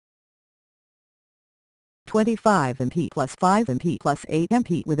25MP plus 5MP plus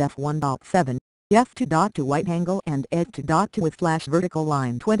 8MP with f1.7, f2.2 wide angle and F2.2 with flash vertical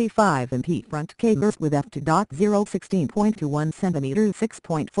line, 25MP front cables with f2.0 16.21 cm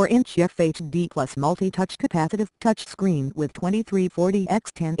 6.4-inch FHD plus multi-touch capacitive touchscreen with 2340x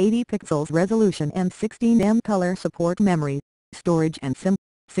 1080 pixels resolution and 16M color support memory, storage and SIM,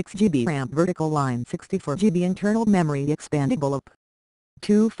 6GB RAM vertical line, 64GB internal memory expandable up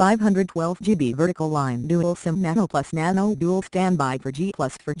to 512GB vertical line, dual SIM nano+nano dual standby for G+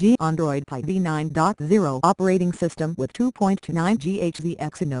 for G Android Pie V9.0 operating system with 2.29 Ghz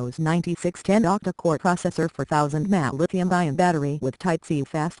Exynos 9610 Octa Core Processor for 1000 mAh lithium-ion battery with Type-C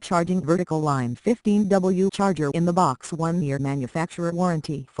fast charging vertical line, 15W charger in the box, 1-year manufacturer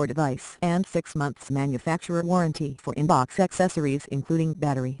warranty for device and 6 months manufacturer warranty for in-box accessories including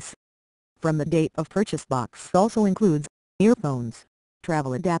batteries. From the date of purchase, box also includes earphones,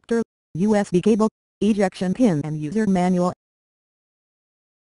 travel adapter, USB cable, ejection pin and user manual.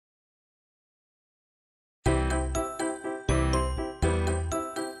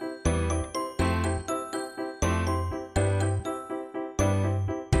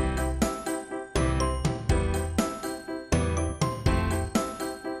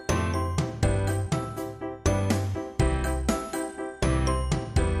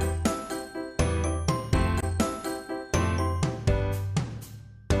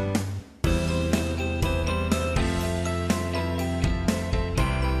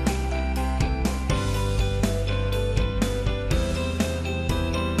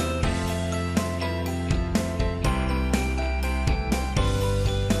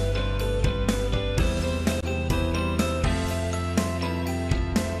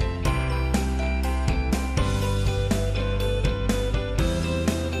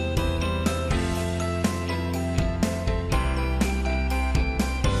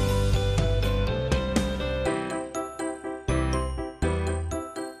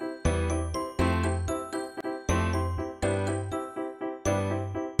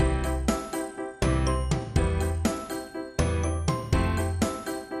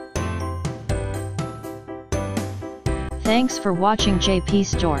 Thanks for watching JP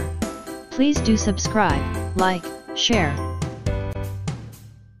Store. Please do subscribe, like, share.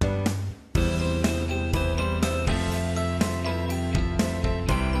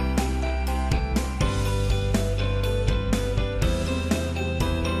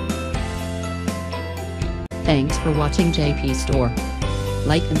 Thanks for watching JP Store.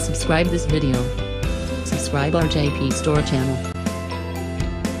 Like and subscribe this video. Subscribe our JP Store channel.